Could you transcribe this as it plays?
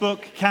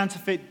book,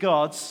 Counterfeit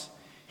Gods,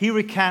 he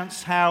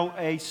recounts how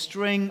a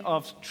string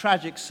of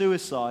tragic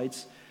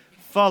suicides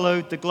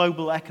followed the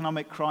global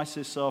economic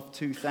crisis of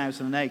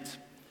 2008.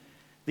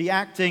 The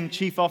acting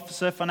chief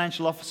officer,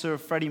 financial officer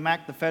of Freddie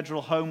Mac, the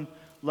Federal Home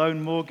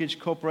Loan Mortgage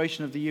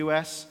Corporation of the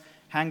U.S.,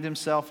 hanged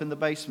himself in the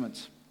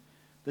basement.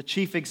 The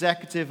chief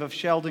executive of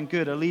Sheldon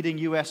Good, a leading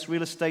U.S.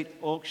 real estate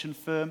auction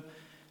firm,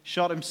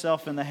 shot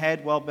himself in the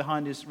head while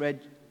behind his red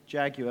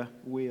Jaguar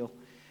wheel.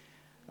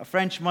 A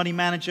French money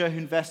manager who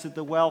invested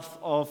the wealth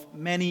of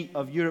many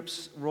of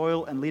Europe's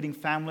royal and leading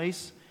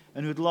families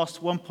and who had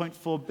lost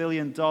 $1.4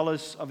 billion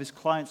of his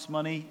clients'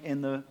 money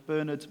in the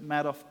Bernard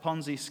Madoff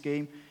Ponzi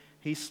scheme,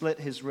 he slit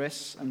his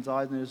wrists and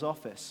died in his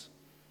office.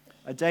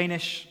 A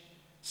Danish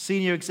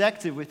senior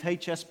executive with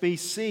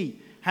HSBC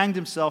hanged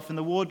himself in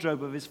the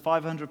wardrobe of his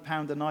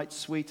 £500-a-night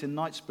suite in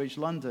Knightsbridge,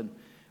 London,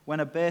 when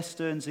a Bear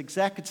Stearns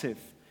executive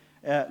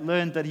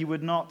learned that he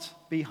would not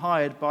be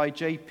hired by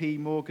J.P.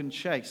 Morgan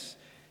Chase.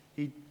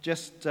 He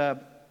just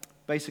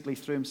basically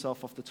threw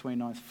himself off the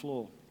 29th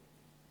floor.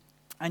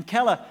 And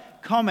Keller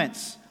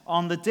comments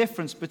on the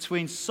difference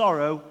between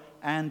sorrow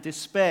and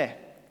despair.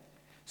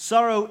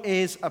 Sorrow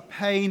is a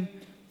pain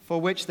for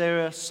which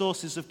there are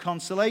sources of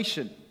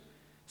consolation.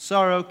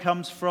 Sorrow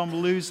comes from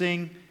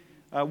losing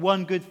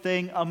one good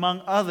thing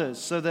among others,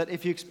 so that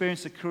if you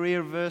experience a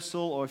career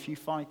reversal or if you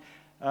find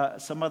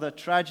some other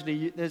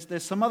tragedy,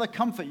 there's some other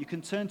comfort you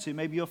can turn to,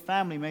 maybe your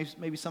family,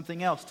 maybe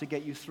something else to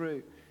get you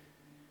through.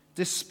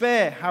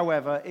 Despair,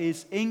 however,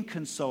 is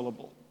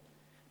inconsolable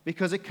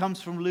because it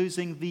comes from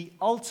losing the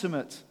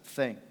ultimate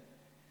thing.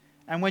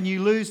 And when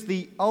you lose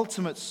the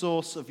ultimate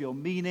source of your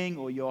meaning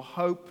or your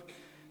hope,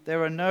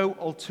 there are no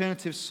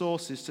alternative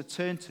sources to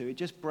turn to. It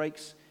just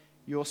breaks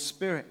your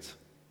spirit.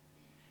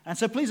 And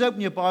so please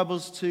open your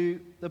Bibles to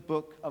the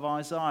book of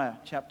Isaiah,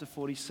 chapter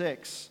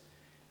 46,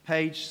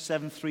 page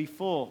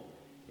 734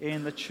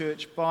 in the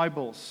church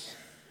Bibles.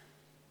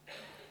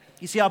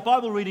 You see, our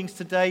Bible readings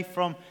today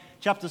from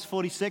chapters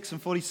 46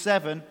 and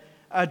 47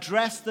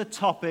 address the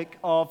topic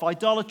of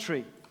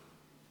idolatry.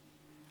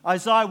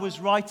 Isaiah was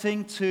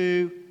writing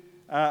to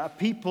a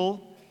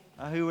people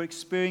who were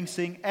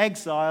experiencing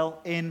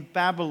exile in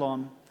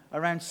Babylon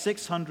around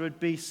 600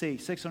 BC,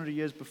 600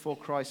 years before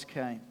Christ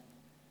came.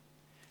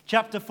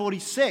 Chapter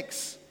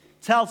 46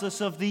 tells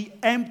us of the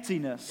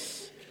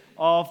emptiness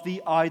of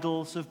the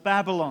idols of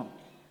Babylon.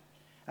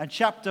 And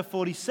chapter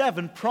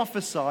 47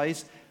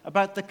 prophesies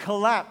about the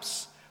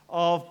collapse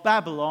of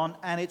Babylon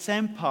and its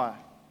empire.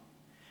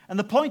 And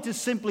the point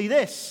is simply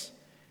this: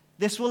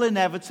 this will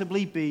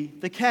inevitably be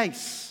the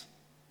case.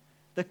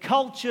 The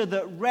culture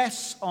that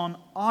rests on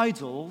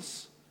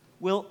idols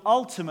will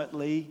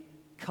ultimately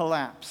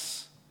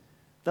collapse.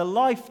 The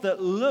life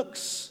that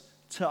looks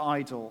to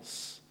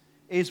idols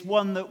is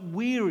one that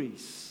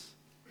wearies,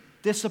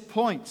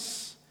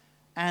 disappoints,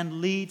 and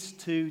leads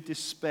to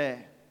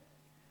despair.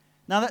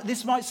 Now,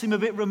 this might seem a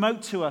bit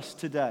remote to us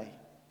today.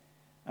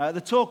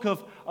 The talk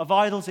of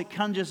idols, it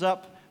conjures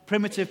up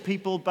primitive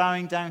people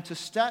bowing down to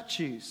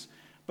statues.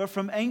 But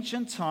from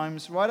ancient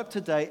times right up to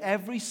today,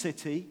 every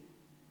city,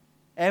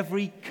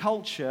 every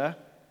culture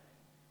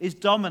is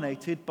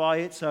dominated by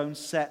its own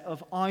set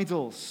of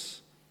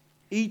idols.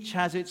 Each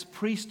has its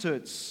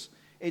priesthoods,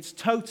 its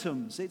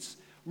totems, its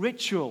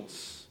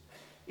rituals.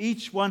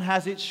 Each one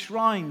has its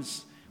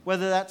shrines,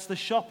 whether that's the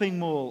shopping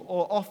mall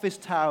or office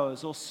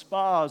towers or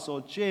spas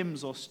or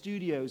gyms or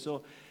studios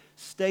or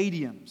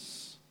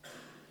stadiums,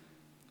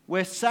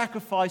 where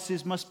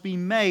sacrifices must be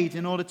made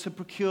in order to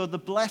procure the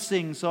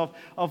blessings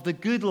of the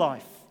good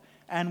life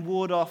and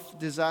ward off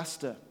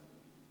disaster.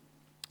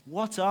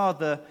 What are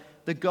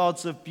the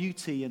gods of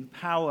beauty and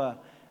power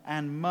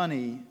and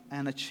money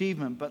and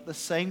achievement but the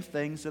same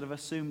things that have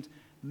assumed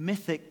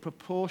mythic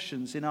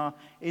proportions in our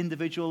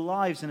individual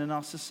lives and in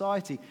our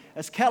society?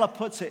 As Keller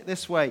puts it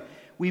this way: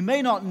 we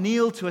may not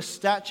kneel to a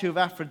statue of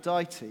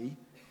Aphrodite,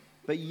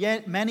 but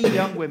yet many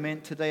young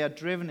women today are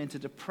driven into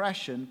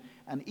depression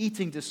and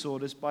eating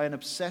disorders by an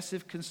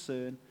obsessive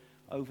concern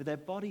over their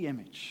body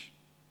image.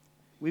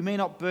 We may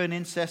not burn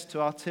incense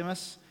to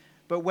Artemis,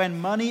 but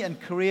when money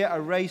and career are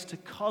raised to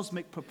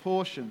cosmic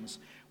proportions,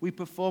 we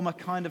perform a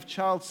kind of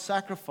child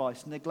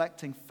sacrifice,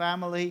 neglecting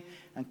family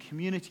and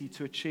community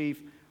to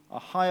achieve a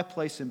higher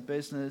place in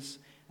business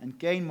and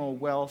gain more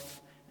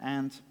wealth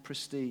and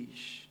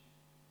prestige.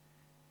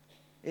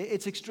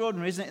 It's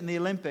extraordinary, isn't it? In the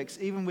Olympics,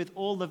 even with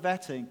all the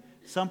vetting,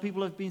 some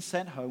people have been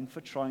sent home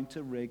for trying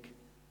to rig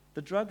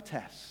the drug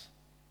tests.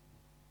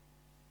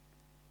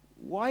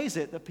 Why is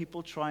it that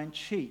people try and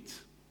cheat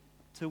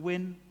to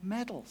win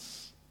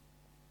medals?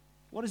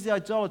 What is the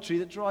idolatry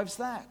that drives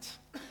that?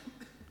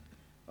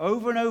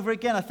 Over and over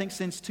again, I think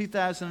since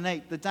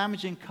 2008, the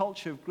damaging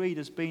culture of greed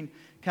has been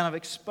kind of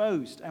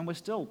exposed,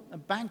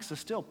 and banks are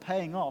still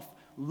paying off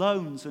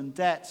loans and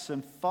debts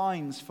and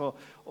fines for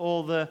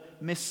all the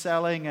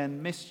mis-selling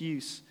and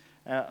misuse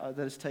that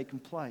has taken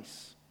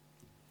place.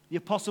 The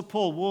Apostle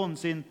Paul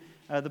warns in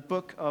the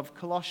book of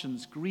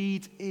Colossians,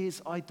 greed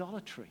is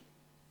idolatry.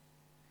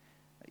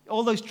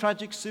 All those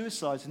tragic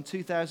suicides in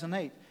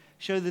 2008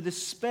 show the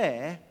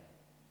despair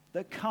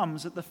that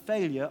comes at the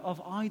failure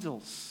of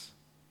idols.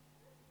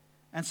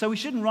 And so we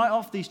shouldn't write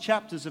off these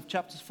chapters of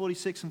chapters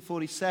 46 and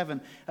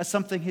 47 as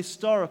something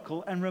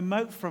historical and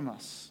remote from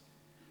us.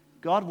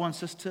 God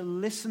wants us to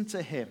listen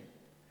to him.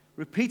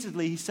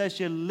 Repeatedly, he says,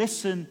 "You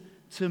listen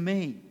to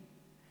me."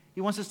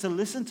 He wants us to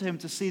listen to him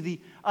to see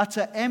the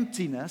utter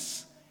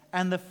emptiness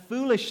and the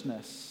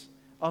foolishness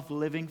of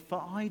living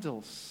for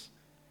idols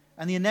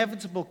and the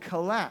inevitable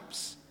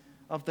collapse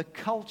of the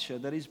culture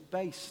that is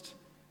based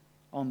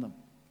on them.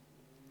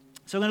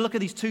 So we're going to look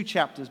at these two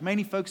chapters,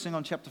 mainly focusing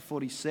on chapter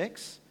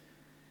 46,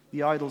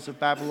 the idols of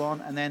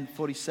Babylon, and then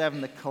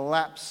 47, the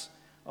collapse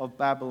of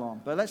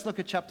Babylon. But let's look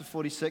at chapter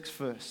 46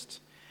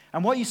 first.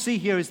 And what you see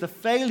here is the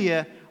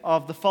failure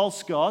of the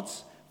false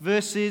gods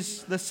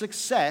versus the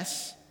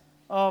success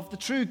of the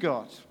true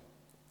God.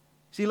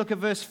 See, look at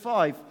verse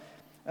 5.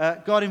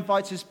 God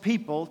invites his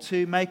people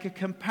to make a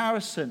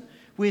comparison.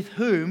 With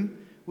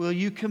whom will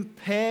you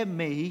compare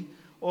me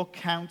or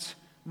count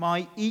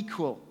my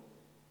equal?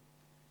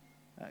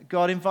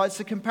 God invites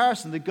a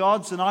comparison, the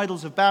gods and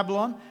idols of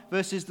Babylon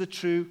versus the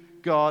true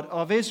God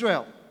of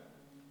Israel.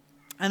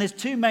 And there's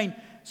two main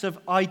sort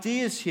of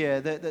ideas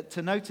here that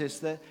to notice.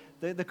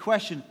 The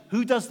question,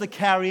 who does the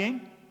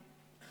carrying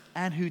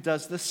and who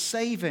does the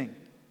saving?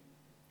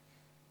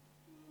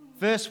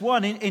 Verse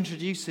 1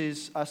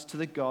 introduces us to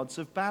the gods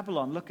of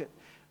Babylon. Look at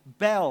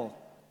Bel,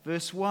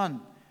 verse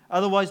 1,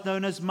 otherwise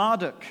known as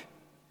Marduk,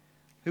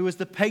 who was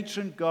the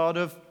patron god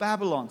of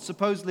Babylon,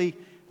 supposedly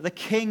the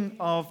king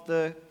of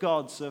the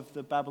gods of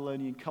the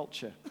Babylonian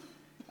culture.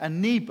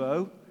 And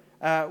Nebo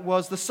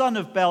was the son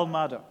of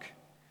Bel-Marduk,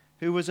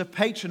 who was a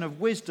patron of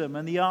wisdom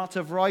and the art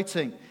of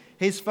writing.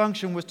 His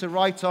function was to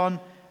write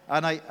on,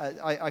 and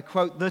I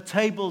quote, the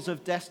tables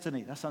of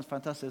destiny. That sounds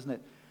fantastic, doesn't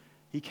it?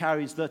 He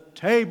carries the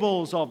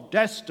tables of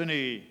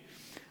destiny.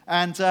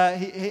 And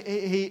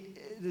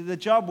the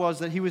job was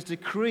that he was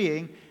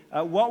decreeing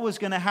what was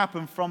going to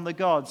happen from the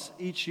gods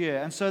each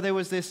year. And so there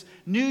was this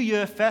New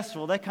Year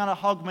festival, their kind of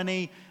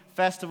Hogmanay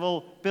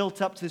festival,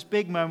 built up to this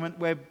big moment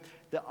where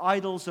the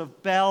idols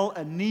of Bel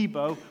and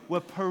Nebo were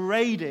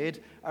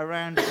paraded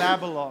around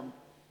Babylon.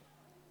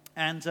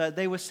 And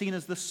they were seen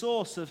as the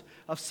source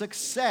of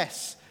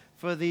success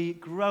for the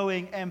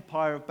growing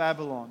empire of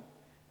Babylon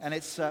and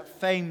its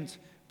famed,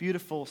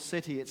 beautiful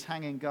city, its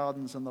hanging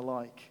gardens and the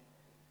like.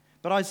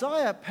 But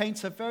Isaiah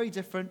paints a very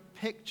different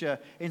picture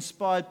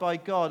inspired by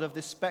God of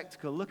this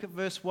spectacle. Look at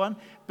verse 1.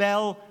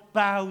 Bel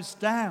bows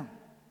down.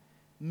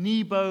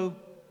 Nebo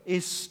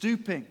is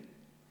stooping.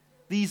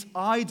 These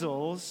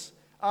idols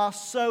are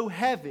so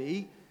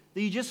heavy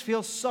that you just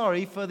feel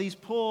sorry for these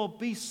poor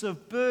beasts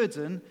of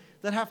burden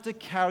that have to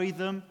carry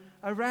them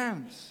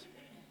around.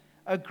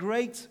 A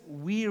great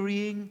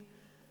wearying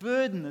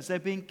burden as they're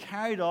being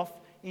carried off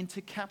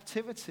into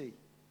captivity.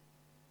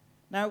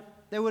 Now,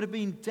 there would have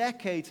been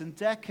decades and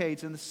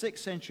decades in the 6th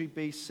century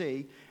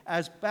BC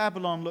as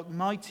Babylon looked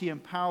mighty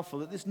and powerful,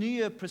 that this New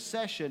Year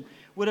procession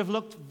would have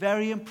looked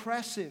very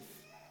impressive.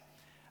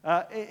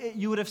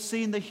 You would have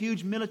seen the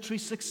huge military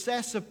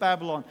success of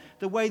Babylon,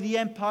 the way the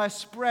empire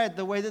spread,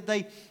 the way that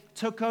they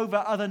took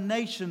over other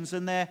nations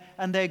and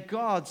their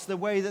gods, the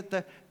way that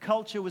the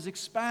culture was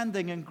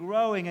expanding and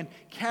growing and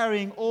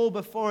carrying all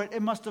before it.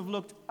 It must have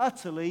looked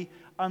utterly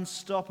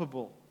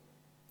unstoppable.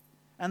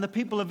 And the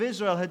people of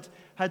Israel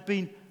had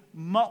been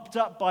mopped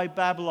up by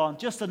Babylon,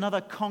 just another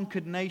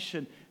conquered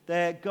nation,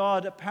 their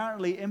God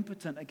apparently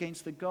impotent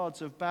against the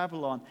gods of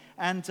Babylon.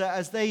 And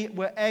as they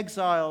were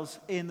exiles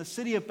in the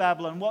city of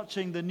Babylon,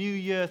 watching the New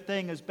Year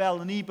thing as Bel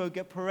and Nebo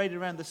get paraded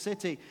around the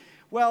city,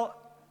 well,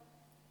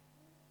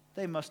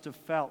 they must have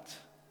felt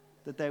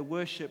that their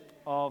worship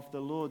of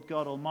the Lord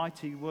God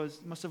Almighty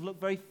must have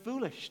looked very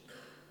foolish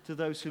to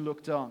those who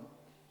looked on.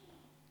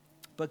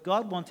 But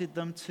God wanted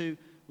them to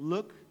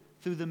look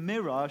through the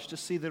mirage to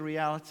see the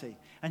reality.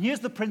 And here's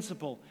the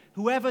principle.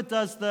 Whoever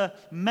does the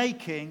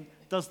making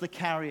does the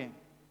carrying.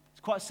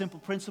 It's quite a simple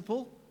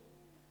principle.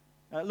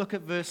 Look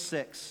at verse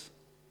 6.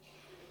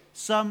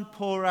 Some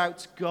pour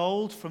out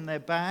gold from their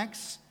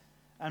bags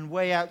and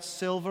weigh out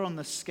silver on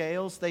the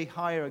scales. They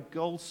hire a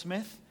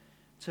goldsmith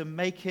to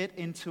make it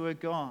into a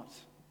god.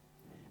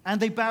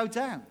 And they bow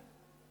down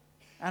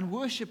and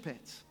worship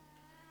it.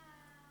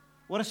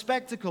 What a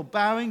spectacle,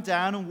 bowing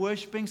down and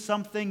worshiping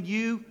something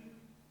you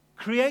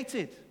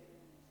created.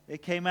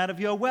 It came out of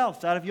your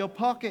wealth, out of your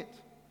pocket.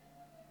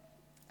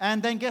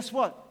 And then guess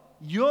what?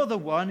 You're the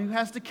one who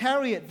has to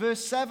carry it.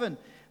 Verse 7,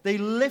 they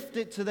lift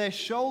it to their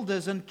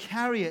shoulders and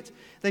carry it.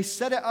 They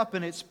set it up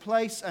in its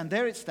place, and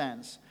there it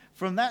stands.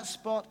 From that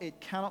spot,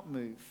 it cannot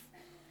move.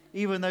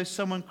 Even though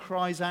someone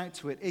cries out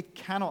to it, it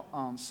cannot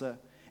answer.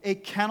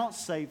 It cannot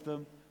save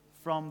them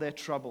from their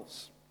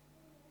troubles.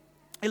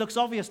 It looks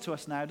obvious to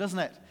us now, doesn't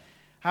it?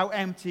 How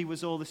empty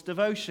was all this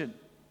devotion?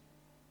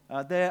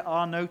 There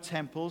are no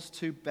temples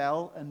to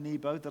Bel and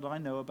Nebo that I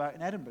know about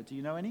in Edinburgh. Do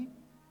you know any?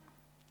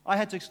 I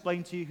had to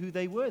explain to you who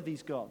they were,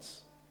 these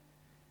gods.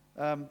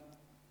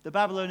 The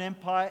Babylonian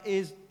Empire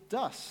is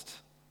dust.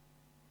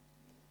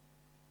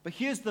 But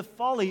here's the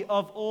folly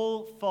of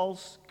all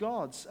false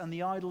gods and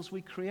the idols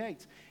we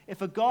create.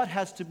 If a god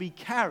has to be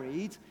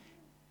carried,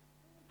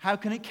 how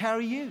can it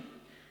carry you?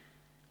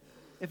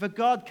 If a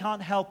god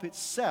can't help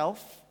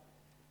itself,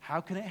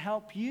 how can it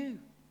help you?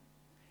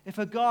 If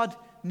a god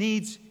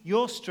needs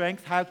your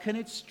strength, how can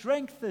it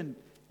strengthen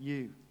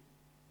you?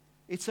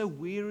 It's a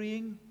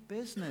wearying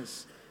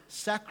business,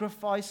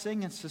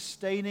 sacrificing and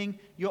sustaining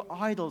your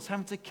idols,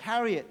 having to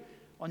carry it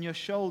on your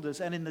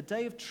shoulders. And in the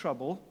day of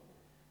trouble,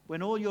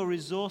 when all your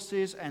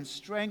resources and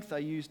strength are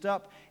used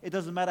up, it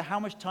doesn't matter how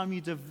much time you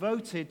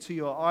devoted to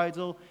your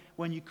idol.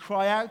 When you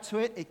cry out to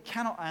it, it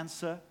cannot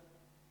answer.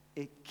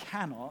 It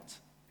cannot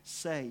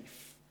save.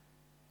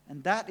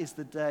 And that is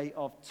the day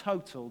of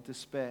total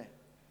despair.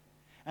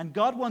 And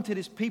God wanted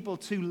his people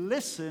to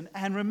listen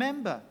and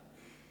remember.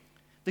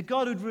 The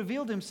God who'd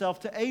revealed himself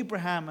to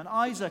Abraham and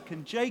Isaac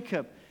and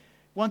Jacob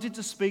wanted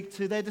to speak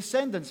to their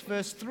descendants.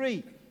 Verse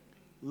 3,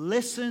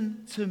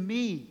 listen to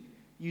me,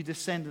 you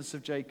descendants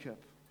of Jacob,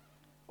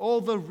 all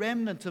the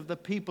remnant of the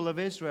people of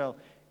Israel,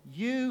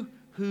 you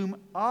whom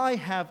I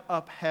have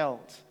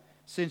upheld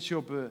since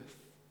your birth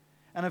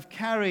and have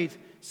carried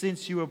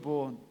since you were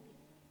born.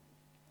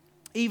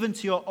 Even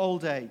to your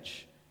old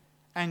age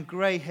and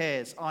gray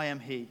hairs, I am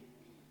he.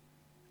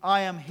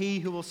 I am he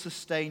who will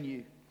sustain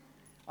you.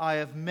 I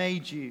have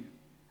made you,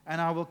 and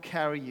I will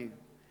carry you.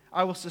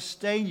 I will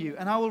sustain you,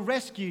 and I will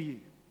rescue you.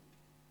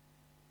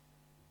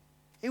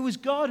 It was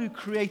God who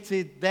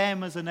created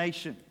them as a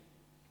nation.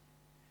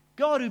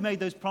 God who made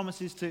those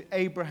promises to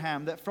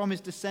Abraham, that from his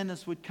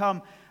descendants would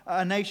come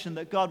a nation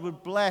that God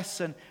would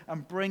bless and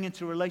bring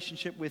into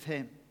relationship with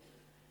him.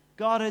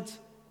 God had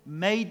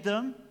made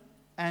them,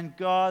 and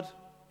God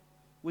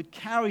would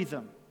carry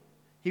them.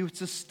 He would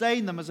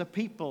sustain them as a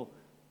people.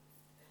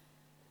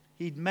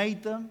 He'd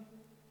made them,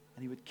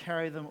 and he would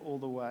carry them all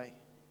the way.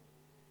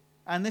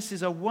 And this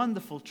is a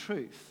wonderful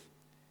truth,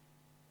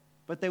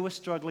 but they were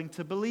struggling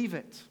to believe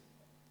it.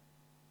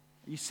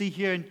 You see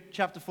here in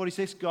chapter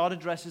 46, God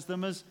addresses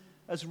them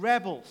as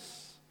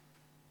rebels.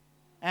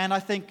 And I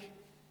think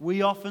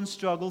we often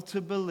struggle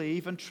to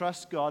believe and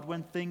trust God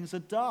when things are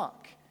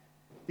dark.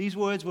 These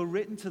words were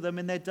written to them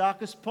in their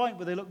darkest point,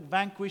 where they looked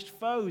vanquished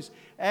foes,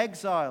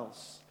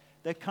 exiles,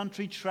 their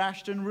country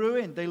trashed and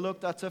ruined. They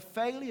looked utter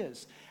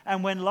failures.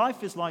 And when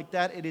life is like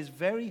that, it is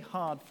very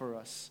hard for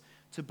us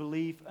to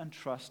believe and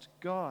trust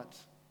God.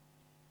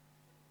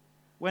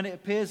 When it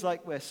appears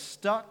like we're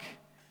stuck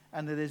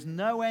and that there's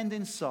no end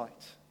in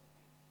sight,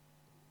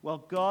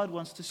 well, God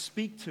wants to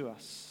speak to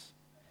us.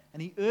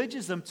 And he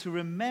urges them to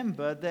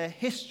remember their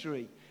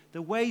history,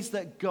 the ways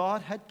that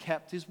God had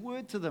kept his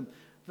word to them.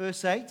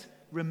 Verse 8,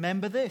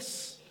 remember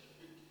this.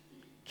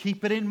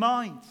 Keep it in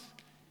mind.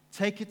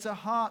 Take it to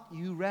heart,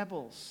 you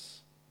rebels.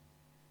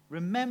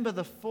 Remember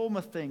the former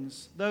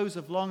things, those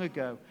of long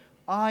ago.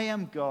 I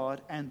am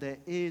God, and there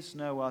is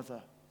no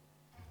other.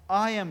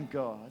 I am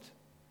God,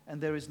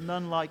 and there is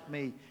none like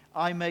me.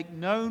 I make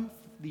known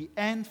the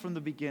end from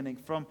the beginning,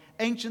 from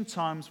ancient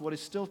times what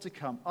is still to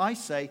come. I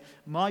say,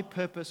 my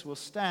purpose will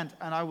stand,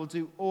 and I will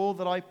do all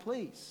that I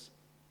please.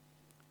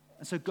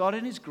 And so God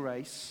in his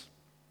grace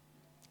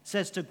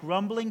says to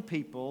grumbling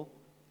people,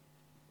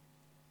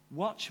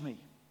 watch me.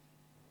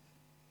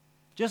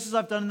 Just as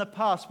I've done in the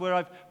past, where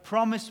I've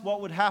promised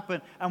what would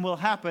happen and will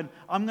happen,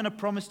 I'm going to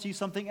promise to you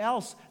something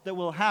else that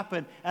will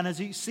happen. And as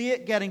you see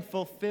it getting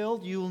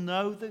fulfilled, you'll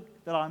know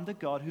that I'm the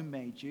God who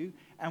made you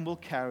and will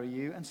carry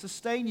you and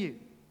sustain you.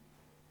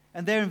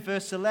 And there in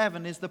verse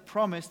 11 is the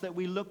promise that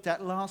we looked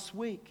at last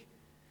week,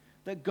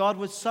 that God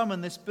would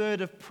summon this bird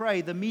of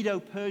prey, the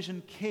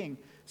Medo-Persian king,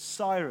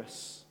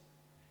 Cyrus,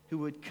 who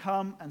would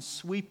come and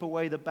sweep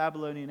away the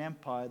Babylonian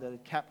Empire that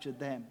had captured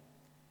them.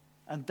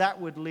 And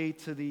that would lead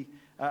to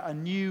a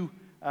new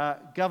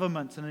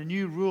government and a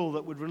new rule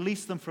that would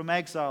release them from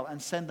exile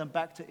and send them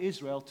back to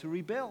Israel to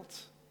rebuild.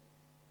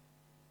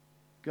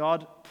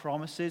 God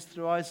promises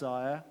through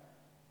Isaiah,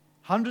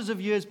 hundreds of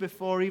years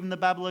before even the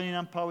Babylonian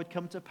Empire would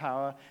come to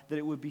power, that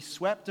it would be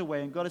swept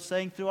away. And God is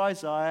saying through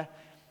Isaiah,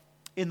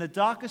 in the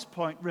darkest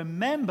point,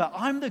 remember,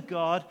 I'm the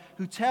God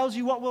who tells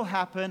you what will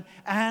happen,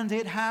 and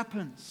it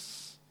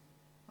happens.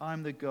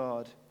 I'm the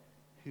God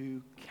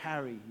who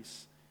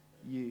carries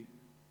you.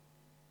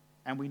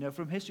 And we know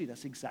from history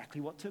that's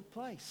exactly what took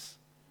place.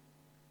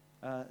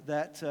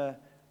 The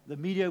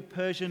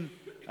Medo-Persian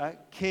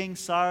king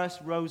Cyrus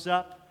rose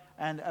up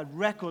and at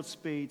record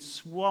speed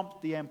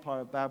swamped the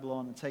empire of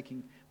Babylon and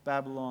taking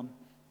Babylon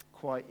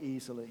quite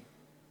easily.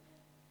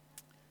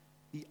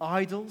 The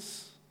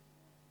idols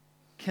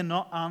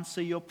cannot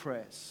answer your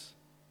prayers.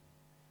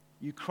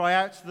 You cry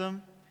out to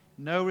them,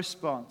 no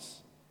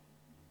response.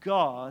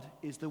 God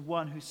is the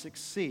one who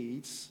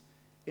succeeds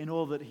in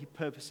all that he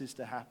purposes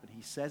to happen.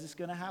 He says it's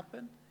going to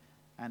happen,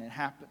 and it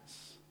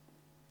happens.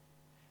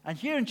 And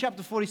here in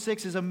chapter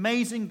 46 is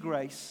amazing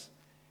grace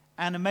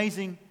and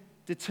amazing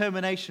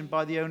determination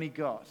by the only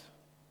God.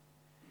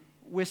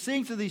 We're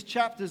seeing through these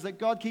chapters that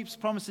God keeps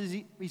promises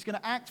he's going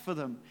to act for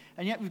them.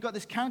 And yet we've got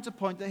this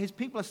counterpoint that his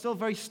people are still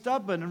very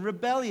stubborn and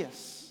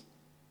rebellious.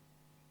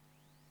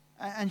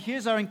 And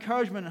here's our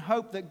encouragement and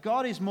hope that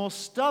God is more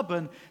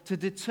stubborn to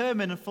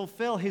determine and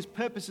fulfill his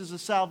purposes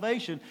of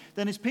salvation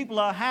than his people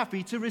are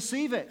happy to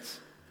receive it.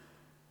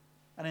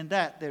 And in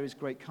that there is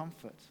great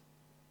comfort.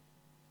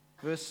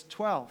 Verse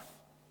 12,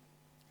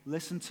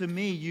 listen to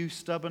me, you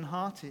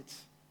stubborn-hearted,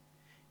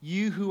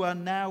 you who are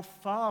now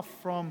far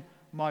from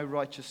my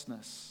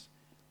righteousness.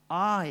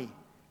 I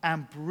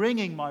am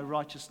bringing my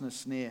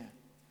righteousness near.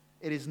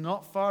 It is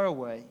not far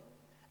away,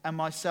 and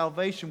my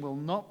salvation will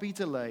not be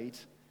delayed.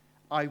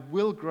 I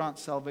will grant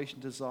salvation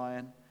to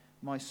Zion,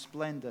 my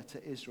splendor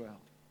to Israel.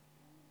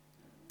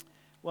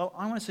 Well,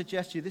 I want to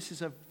suggest to you this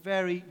is a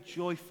very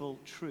joyful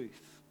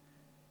truth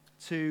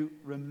to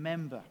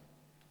remember.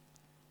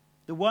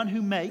 The one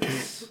who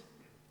makes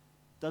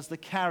does the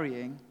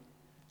carrying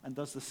and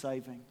does the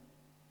saving.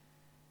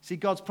 See,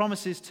 God's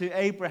promises to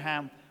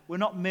Abraham were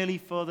not merely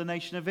for the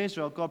nation of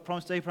Israel. God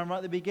promised to Abraham right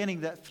at the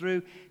beginning that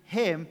through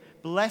him,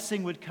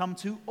 blessing would come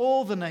to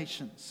all the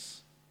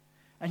nations.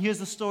 And here's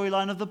the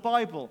storyline of the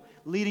Bible,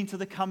 leading to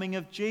the coming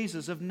of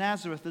Jesus of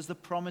Nazareth as the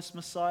promised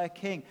Messiah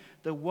King,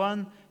 the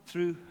one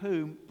through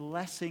whom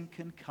blessing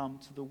can come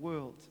to the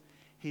world.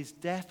 His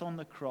death on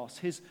the cross,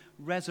 his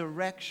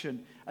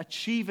resurrection,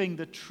 achieving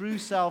the true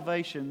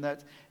salvation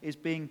that is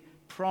being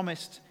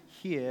promised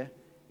here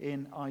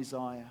in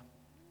Isaiah.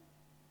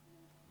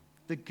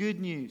 The good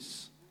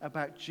news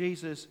about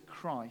Jesus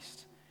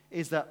Christ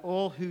is that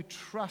all who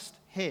trust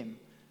him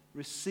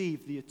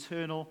receive the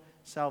eternal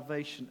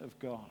salvation of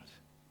God.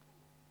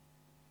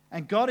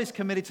 And God is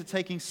committed to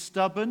taking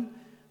stubborn,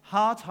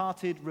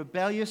 hard-hearted,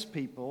 rebellious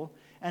people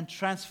and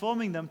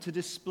transforming them to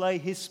display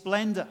his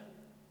splendor.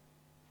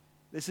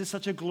 This is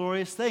such a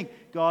glorious thing.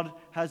 God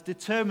has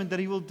determined that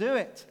he will do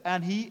it,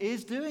 and he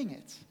is doing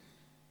it.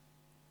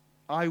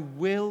 I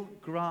will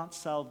grant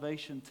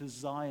salvation to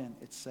Zion,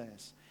 it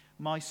says,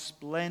 my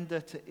splendor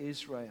to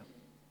Israel.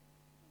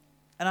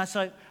 And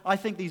I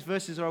think these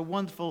verses are a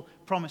wonderful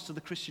promise to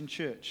the Christian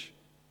church,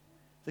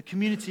 the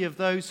community of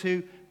those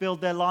who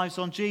build their lives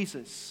on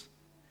Jesus.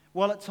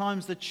 While at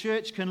times the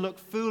church can look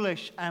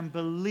foolish and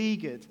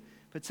beleaguered,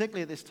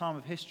 particularly at this time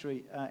of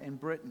history in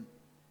Britain,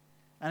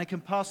 and it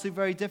can pass through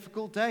very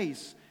difficult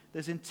days.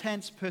 There's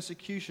intense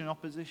persecution and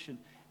opposition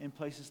in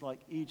places like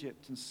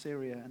Egypt and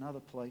Syria and other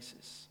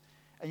places.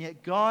 And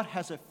yet God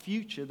has a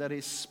future that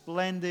is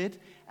splendid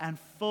and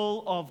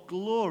full of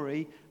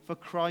glory for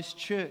Christ's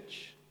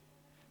church.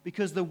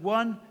 Because the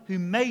one who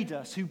made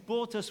us, who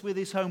bought us with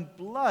his own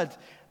blood,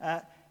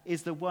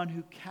 is the one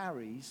who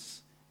carries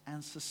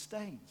and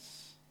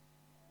sustains.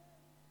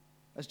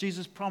 As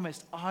Jesus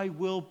promised, I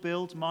will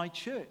build my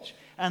church,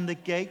 and the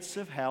gates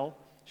of hell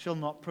shall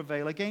not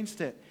prevail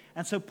against it.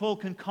 And so Paul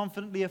can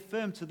confidently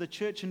affirm to the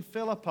church in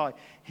Philippi,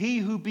 he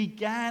who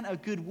began a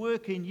good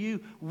work in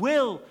you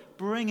will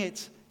bring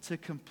it to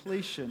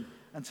completion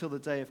until the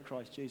day of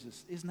Christ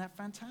Jesus. Isn't that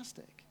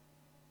fantastic?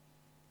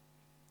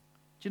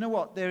 Do you know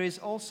what? There is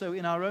also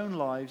in our own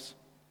lives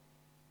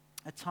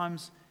at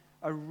times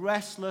a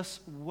restless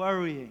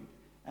worrying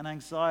and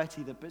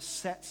anxiety that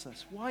besets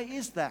us. Why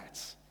is that?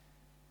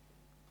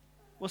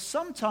 Well,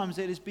 sometimes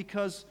it is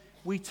because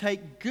we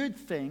take good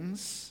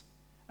things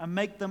and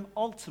make them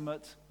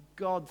ultimate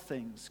God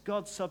things,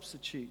 God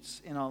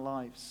substitutes in our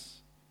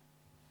lives.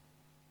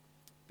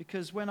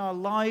 Because when our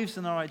lives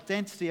and our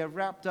identity are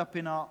wrapped up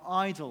in our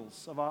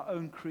idols of our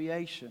own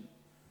creation,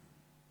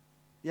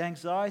 the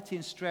anxiety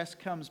and stress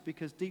comes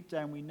because deep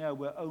down we know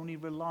we're only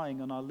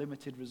relying on our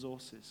limited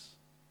resources.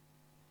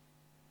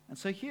 And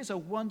so here's a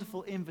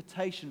wonderful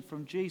invitation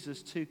from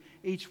Jesus to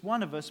each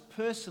one of us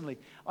personally.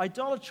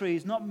 Idolatry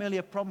is not merely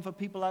a problem for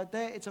people out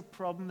there, it's a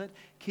problem that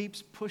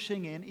keeps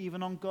pushing in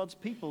even on God's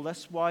people.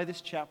 That's why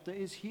this chapter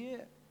is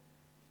here.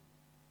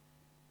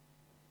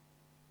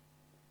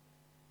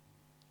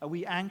 Are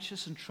we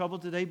anxious and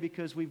troubled today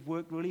because we've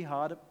worked really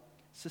hard at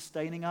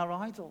sustaining our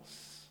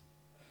idols?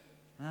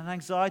 And an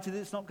anxiety that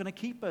it's not going to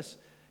keep us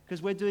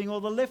because we're doing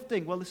all the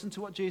lifting. Well, listen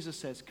to what Jesus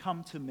says.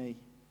 Come to me,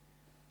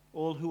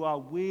 all who are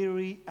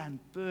weary and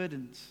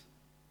burdened,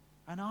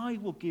 and I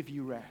will give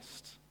you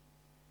rest.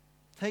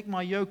 Take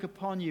my yoke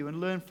upon you and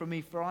learn from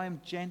me, for I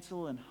am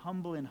gentle and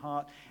humble in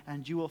heart,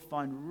 and you will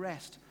find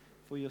rest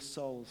for your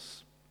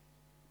souls.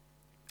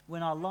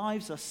 When our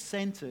lives are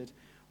centered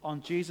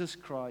on Jesus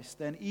Christ,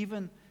 then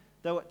even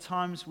though at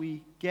times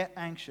we get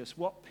anxious,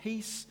 what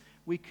peace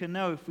we can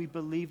know if we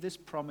believe this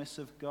promise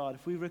of God,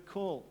 if we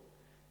recall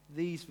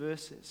these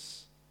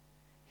verses.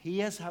 He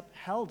has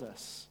upheld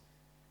us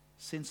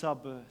since our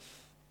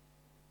birth.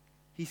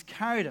 He's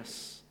carried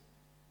us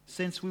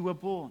since we were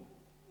born.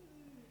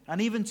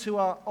 And even to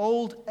our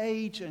old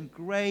age and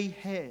gray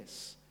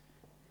hairs,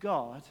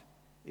 God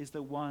is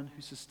the one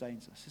who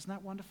sustains us. Isn't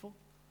that wonderful?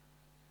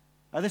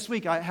 This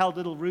week I held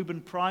little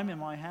Reuben Prime in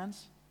my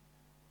hands,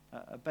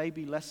 a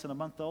baby less than a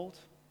month old,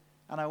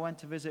 and I went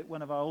to visit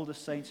one of our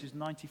oldest saints who's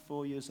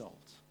 94 years old.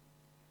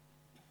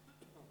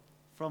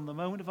 From the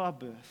moment of our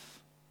birth,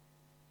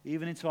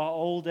 even into our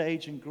old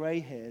age and gray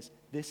hairs,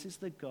 this is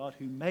the God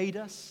who made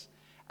us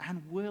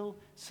and will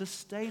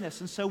sustain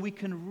us. And so we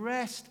can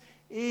rest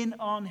in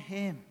on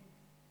him.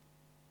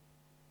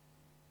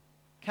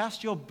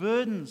 Cast your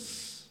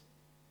burdens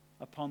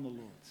upon the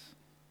Lord.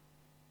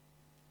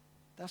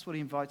 That's what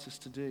he invites us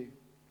to do.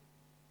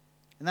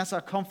 And that's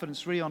our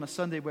confidence really on a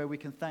Sunday where we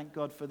can thank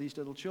God for these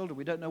little children.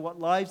 We don't know what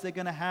lives they're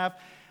going to have,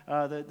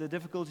 the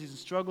difficulties and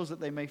struggles that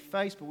they may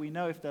face, but we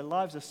know if their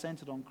lives are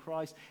centered on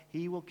Christ,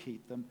 he will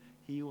keep them,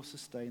 he will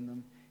sustain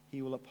them,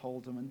 he will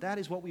uphold them. And that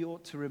is what we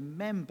ought to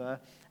remember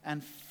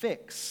and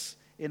fix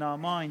in our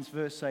minds.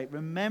 Verse 8,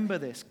 remember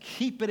this,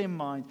 keep it in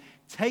mind,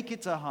 take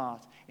it to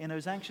heart. In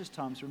those anxious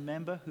times,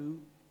 remember who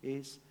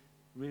is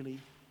really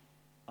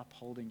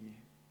upholding you.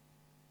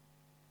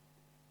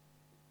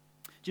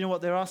 Do you know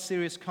what? There are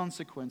serious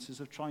consequences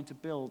of trying to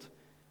build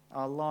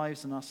our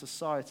lives and our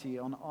society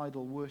on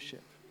idol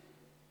worship.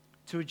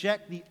 To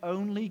reject the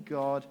only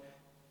God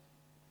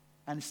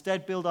and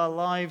instead build our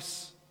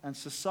lives and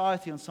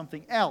society on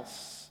something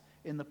else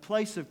in the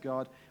place of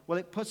God, well,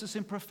 it puts us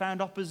in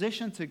profound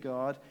opposition to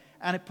God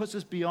and it puts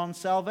us beyond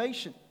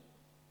salvation.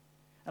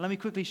 And let me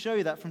quickly show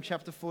you that from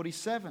chapter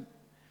 47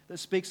 that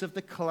speaks of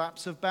the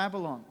collapse of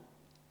Babylon,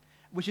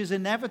 which is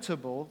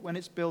inevitable when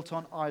it's built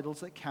on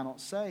idols that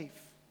cannot save.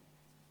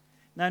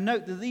 Now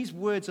note that these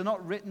words are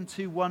not written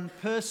to one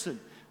person.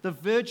 The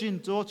virgin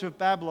daughter of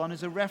Babylon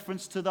is a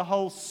reference to the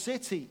whole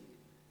city.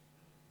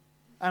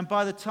 And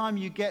by the time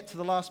you get to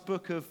the last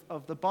book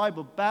of the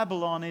Bible,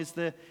 Babylon is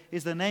the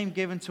name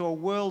given to a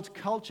world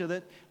culture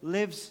that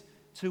lives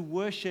to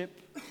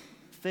worship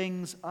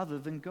things other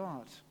than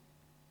God,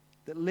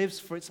 that lives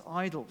for its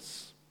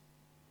idols,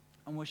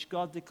 and which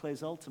God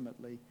declares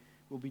ultimately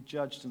will be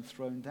judged and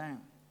thrown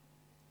down.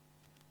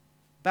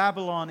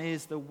 Babylon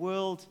is the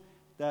world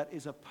that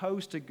is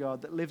opposed to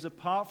God, that lives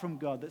apart from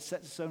God, that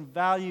sets its own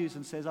values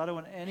and says, I don't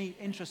want any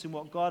interest in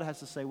what God has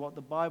to say, what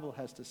the Bible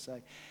has to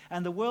say.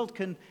 And the world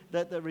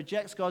that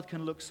rejects God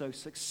can look so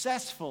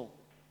successful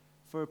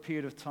for a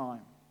period of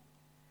time.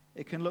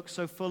 It can look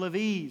so full of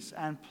ease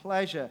and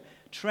pleasure,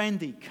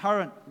 trendy,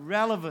 current,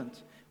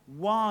 relevant,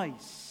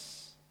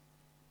 wise.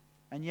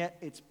 And yet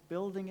it's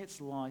building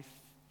its life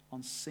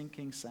on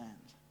sinking sand.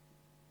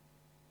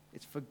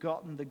 It's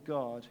forgotten the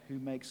God who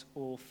makes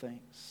all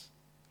things.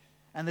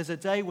 And there's a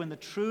day when the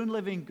true and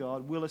living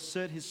God will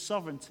assert his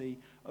sovereignty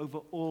over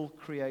all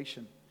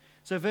creation.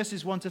 So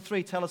verses 1 to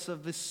 3 tell us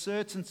of this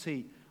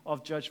certainty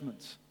of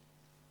judgment.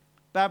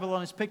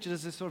 Babylon is pictured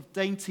as this sort of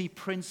dainty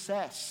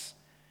princess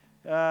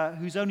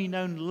who's only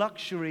known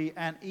luxury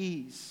and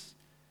ease.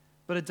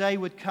 But a day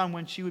would come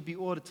when she would be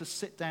ordered to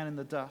sit down in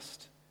the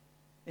dust.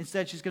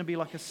 Instead, she's going to be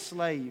like a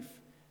slave,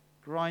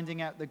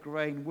 grinding out the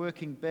grain,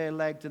 working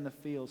bare-legged in the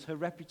fields, her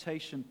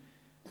reputation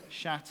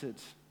shattered.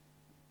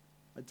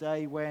 A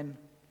day when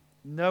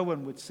no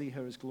one would see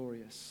her as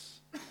glorious.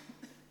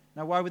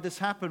 Now, why would this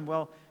happen?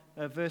 Well,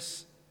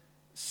 verse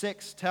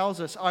 6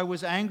 tells us, I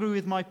was angry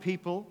with my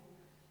people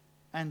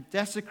and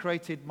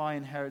desecrated my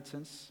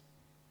inheritance.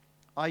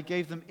 I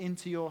gave them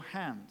into your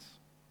hand.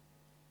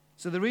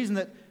 So the reason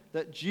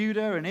that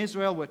Judah and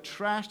Israel were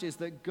trashed is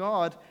that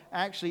God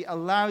actually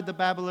allowed the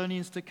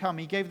Babylonians to come.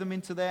 He gave them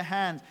into their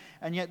hand.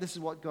 And yet, this is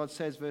what God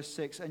says, verse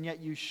 6, and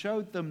yet you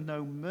showed them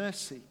no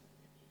mercy.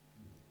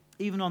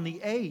 Even on the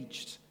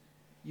aged,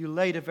 you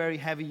laid a very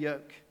heavy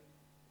yoke.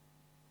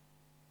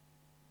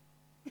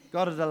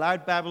 God had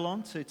allowed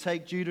Babylon to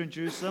take Judah and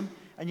Jerusalem,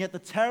 and yet the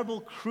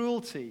terrible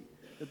cruelty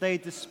that they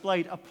had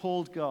displayed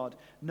appalled God.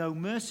 No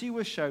mercy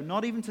was shown,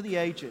 not even to the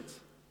aged.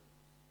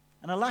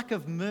 And a lack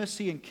of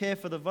mercy and care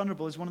for the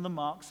vulnerable is one of the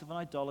marks of an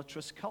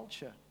idolatrous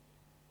culture.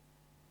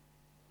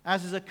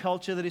 As is a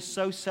culture that is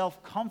so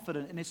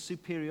self-confident in its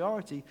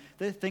superiority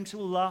that it thinks it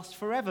will last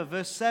forever.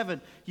 Verse 7,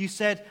 you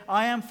said,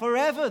 I am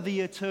forever the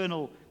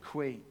eternal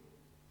queen.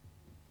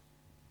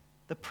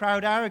 The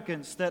proud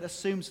arrogance that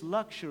assumes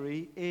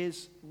luxury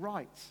is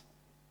right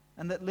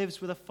and that lives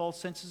with a false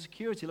sense of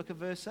security. Look at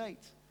verse 8.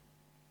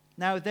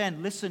 Now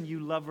then, listen, you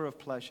lover of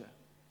pleasure,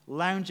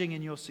 lounging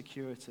in your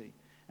security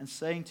and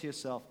saying to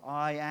yourself,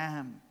 I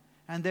am,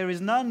 and there is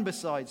none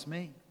besides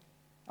me.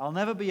 I'll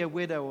never be a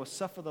widow or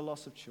suffer the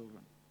loss of children.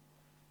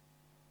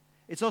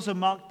 It's also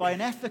marked by an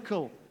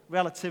ethical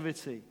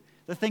relativity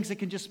that thinks it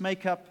can just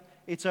make up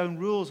its own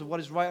rules of what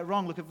is right or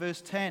wrong. Look at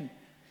verse 10.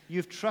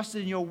 You've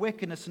trusted in your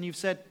wickedness and you've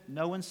said,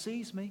 no one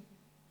sees me.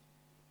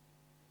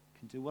 I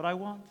can do what I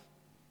want.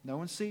 No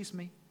one sees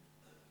me.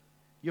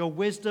 Your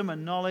wisdom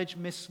and knowledge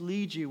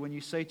mislead you when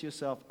you say to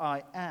yourself,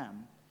 I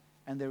am,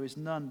 and there is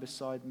none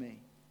beside me.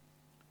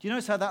 Do you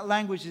notice how that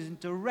language is in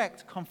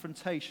direct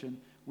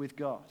confrontation with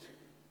God?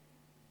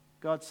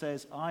 God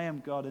says, I am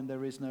God and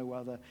there is no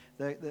other.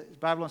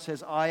 Babylon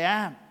says, I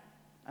am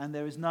and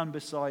there is none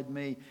beside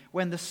me.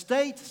 When the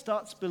state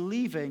starts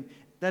believing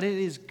that it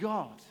is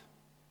God,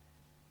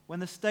 when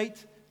the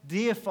state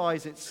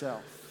deifies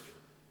itself,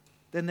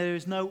 then there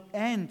is no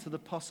end to the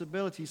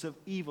possibilities of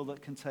evil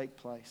that can take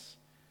place.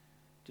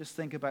 Just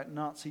think about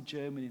Nazi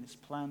Germany and its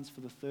plans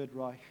for the Third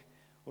Reich,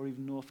 or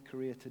even North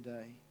Korea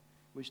today,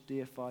 which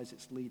deifies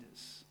its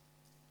leaders.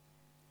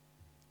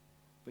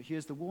 But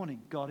here's the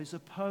warning. God is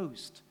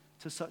opposed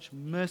to such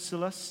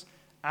merciless,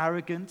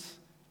 arrogant,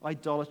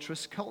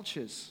 idolatrous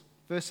cultures.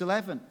 Verse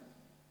 11.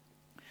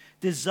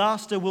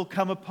 Disaster will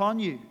come upon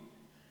you,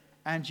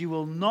 and you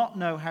will not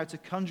know how to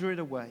conjure it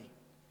away.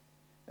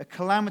 A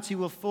calamity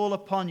will fall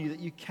upon you that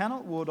you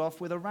cannot ward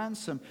off with a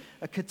ransom.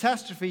 A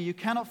catastrophe you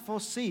cannot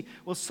foresee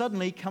will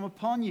suddenly come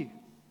upon you.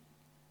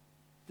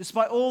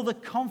 Despite all the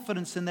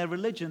confidence in their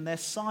religion, their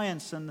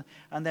science, and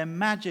their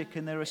magic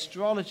and their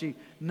astrology,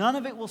 none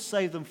of it will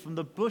save them from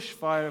the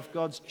bushfire of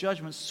God's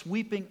judgment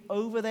sweeping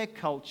over their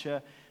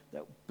culture,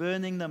 that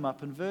burning them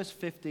up. And verse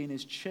 15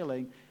 is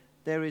chilling.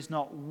 There is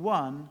not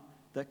one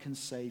that can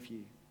save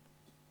you.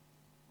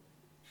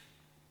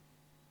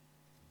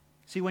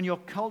 See, when your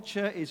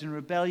culture is in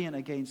rebellion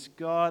against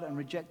God and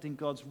rejecting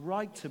God's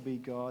right to be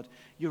God,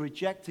 you're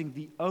rejecting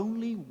the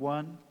only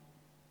one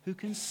who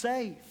can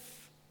save.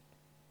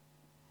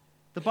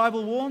 The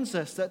Bible warns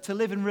us that to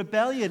live in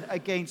rebellion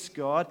against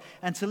God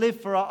and to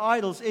live for our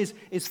idols is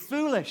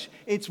foolish,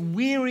 it's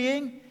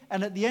wearying,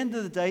 and at the end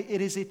of the day, it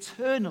is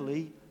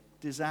eternally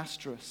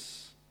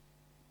disastrous.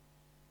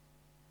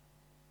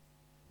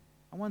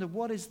 I wonder,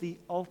 what is the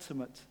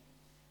ultimate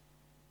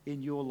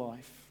in your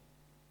life?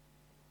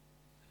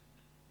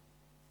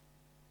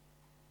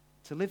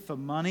 To live for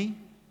money,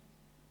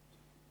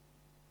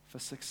 for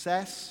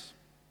success,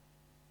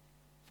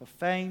 for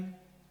fame,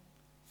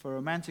 for a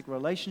romantic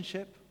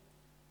relationship,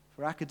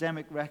 for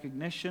academic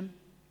recognition?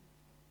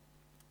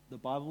 The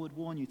Bible would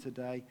warn you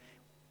today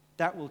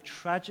that will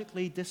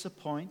tragically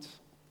disappoint,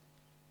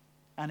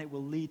 and it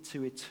will lead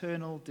to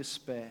eternal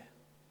despair.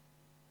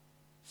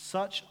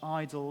 Such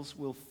idols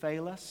will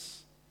fail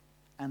us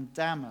and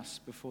damn us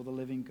before the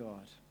living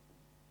God.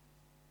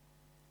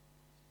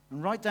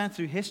 And right down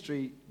through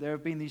history, there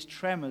have been these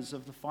tremors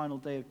of the final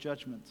day of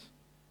judgment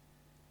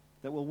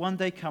that will one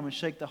day come and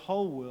shake the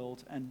whole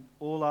world and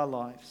all our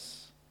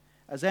lives.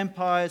 As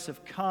empires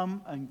have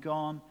come and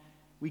gone,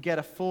 we get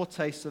a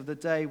foretaste of the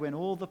day when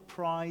all the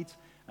pride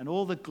and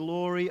all the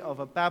glory of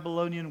a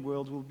Babylonian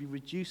world will be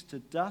reduced to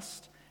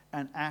dust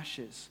and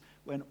ashes,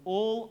 when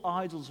all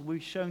idols will be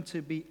shown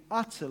to be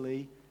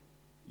utterly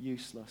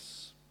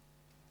useless.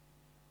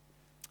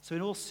 So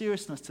in all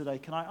seriousness today,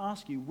 can I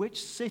ask you,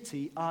 which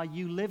city are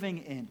you living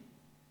in?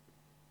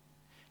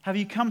 Have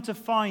you come to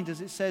find,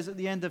 as it says at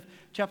the end of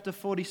chapter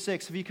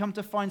 46, have you come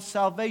to find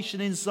salvation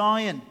in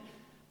Zion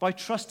by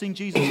trusting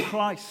Jesus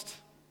Christ?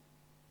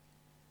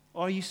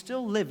 Or are you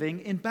still living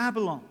in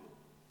Babylon,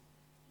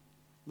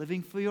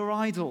 living for your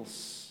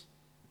idols?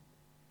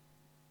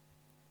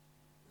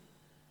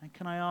 And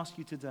can I ask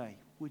you today,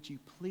 would you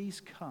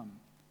please come?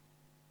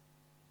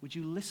 Would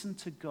you listen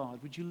to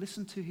God? Would you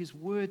listen to His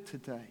word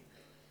today?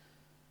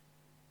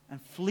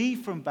 And flee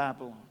from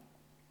Babylon.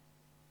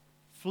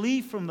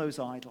 Flee from those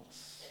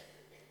idols.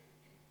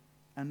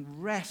 And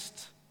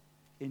rest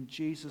in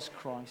Jesus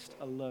Christ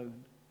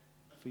alone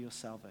for your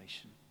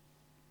salvation.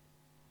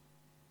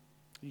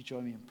 Will you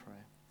join me in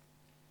prayer?